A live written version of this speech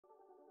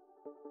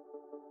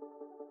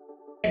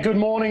Good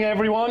morning,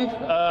 everyone.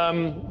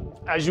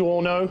 As you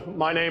all know,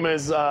 my name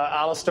is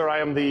Alistair. I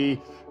am the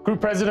Group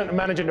President and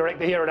Managing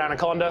Director here at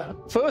Anaconda.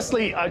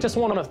 Firstly, I just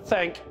want to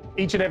thank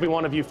each and every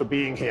one of you for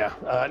being here.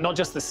 Not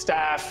just the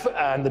staff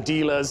and the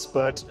dealers,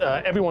 but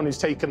everyone who's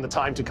taken the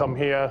time to come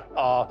here,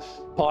 our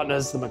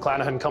partners, the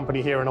McClanahan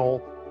Company here and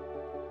all.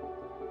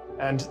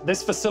 And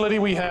this facility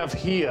we have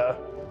here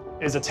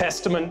is a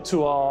testament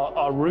to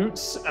our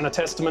roots and a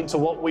testament to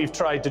what we've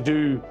tried to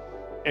do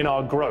in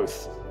our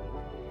growth.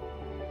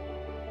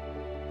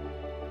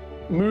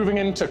 Moving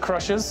into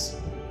crushers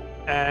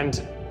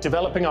and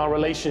developing our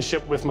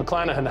relationship with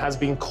McClanahan has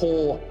been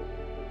core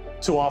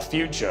to our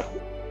future.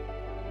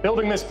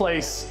 Building this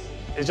place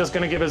is just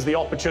going to give us the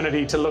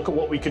opportunity to look at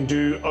what we can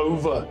do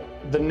over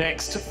the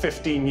next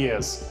 15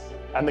 years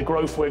and the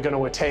growth we're going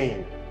to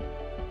attain.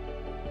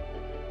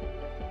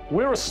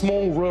 We're a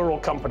small rural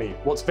company.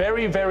 What's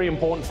very, very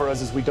important for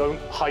us is we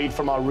don't hide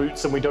from our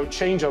roots and we don't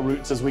change our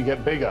roots as we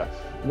get bigger.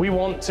 We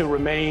want to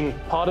remain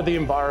part of the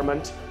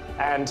environment,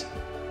 and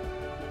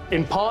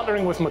in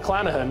partnering with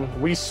McClanahan,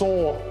 we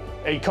saw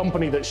a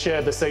company that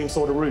shared the same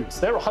sort of roots.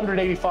 They're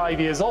 185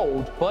 years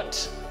old,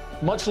 but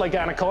much like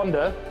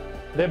Anaconda,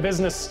 their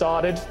business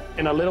started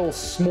in a little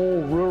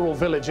small rural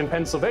village in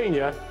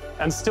Pennsylvania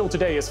and still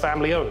today is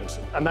family owned.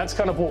 And that's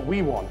kind of what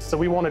we want. So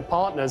we wanted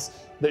partners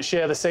that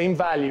share the same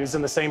values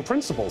and the same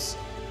principles.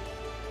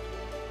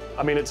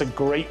 I mean, it's a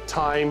great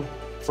time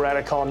for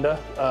Anaconda,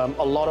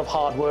 a lot of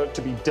hard work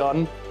to be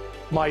done.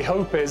 My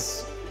hope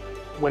is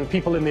when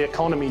people in the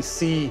economy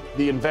see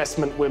the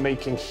investment we're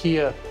making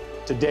here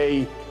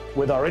today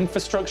with our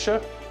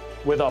infrastructure,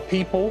 with our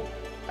people,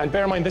 and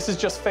bear in mind, this is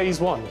just phase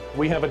one.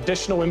 We have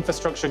additional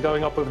infrastructure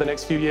going up over the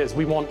next few years.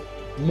 We want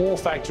more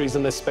factories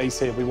in this space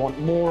here. We want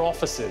more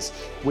offices.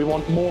 We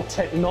want more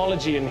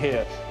technology in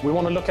here. We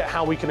want to look at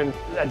how we can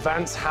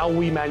advance how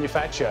we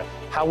manufacture,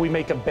 how we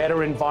make a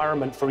better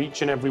environment for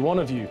each and every one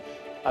of you.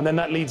 And then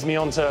that leads me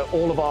on to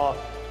all of our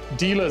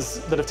dealers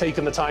that have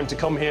taken the time to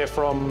come here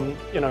from,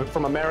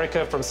 from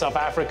America, from South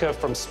Africa,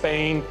 from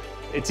Spain.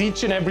 It's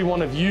each and every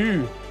one of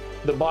you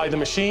that buy the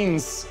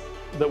machines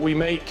that we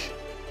make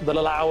that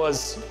allow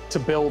us to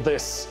build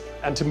this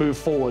and to move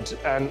forward.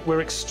 And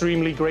we're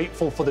extremely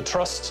grateful for the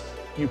trust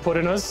you put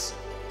in us.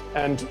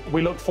 And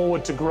we look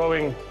forward to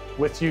growing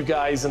with you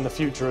guys in the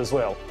future as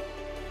well.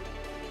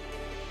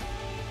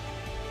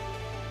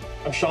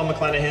 I'm Sean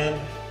McClanahan.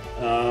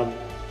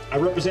 I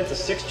represent the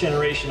 6th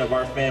generation of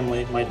our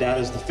family. My dad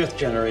is the 5th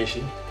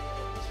generation.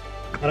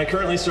 And I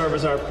currently serve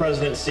as our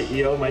president and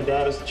CEO. My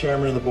dad is the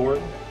chairman of the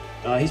board.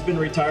 He's been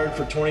retired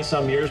for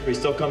 20-some years, but he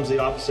still comes to the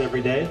office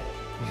every day.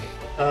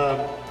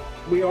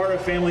 We are a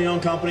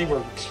family-owned company.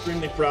 We're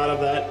extremely proud of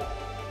that.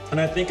 And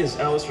I think, as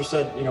Alistair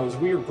said, as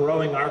we were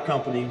growing our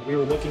company, we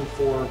were looking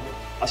for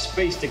a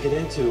space to get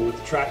into with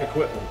the track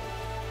equipment.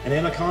 And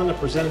Anaconda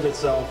presented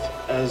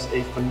itself as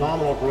a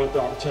phenomenal growth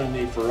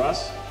opportunity for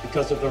us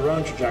because of their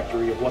own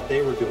trajectory of what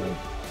they were doing.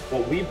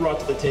 What we brought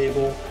to the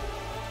table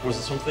was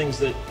some things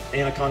that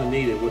Anaconda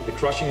needed with the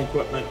crushing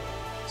equipment,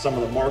 some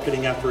of the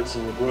marketing efforts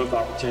and the growth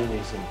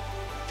opportunities. And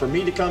for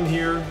me to come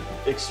here,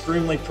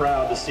 extremely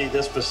proud to see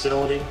this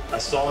facility. I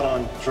saw it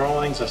on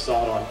drawings, I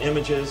saw it on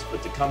images,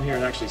 but to come here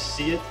and actually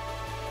see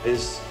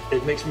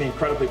it makes me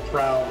incredibly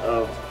proud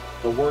of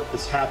the work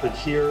that's happened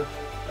here,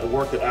 the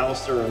work that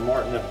Alistair and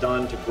Martin have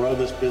done to grow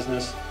this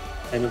business,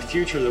 and the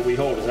future that we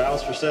hold. As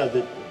Alistair said,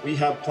 that we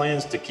have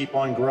plans to keep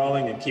on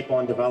growing and keep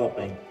on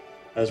developing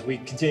as we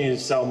continue to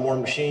sell more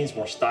machines,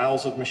 more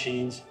styles of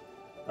machines.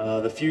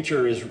 The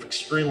future is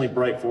extremely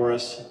bright for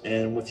us,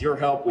 and with your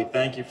help, we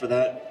thank you for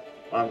that.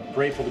 I'm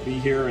grateful to be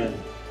here, and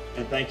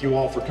thank you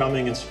all for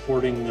coming and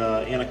supporting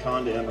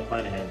Anaconda and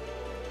McClanahan.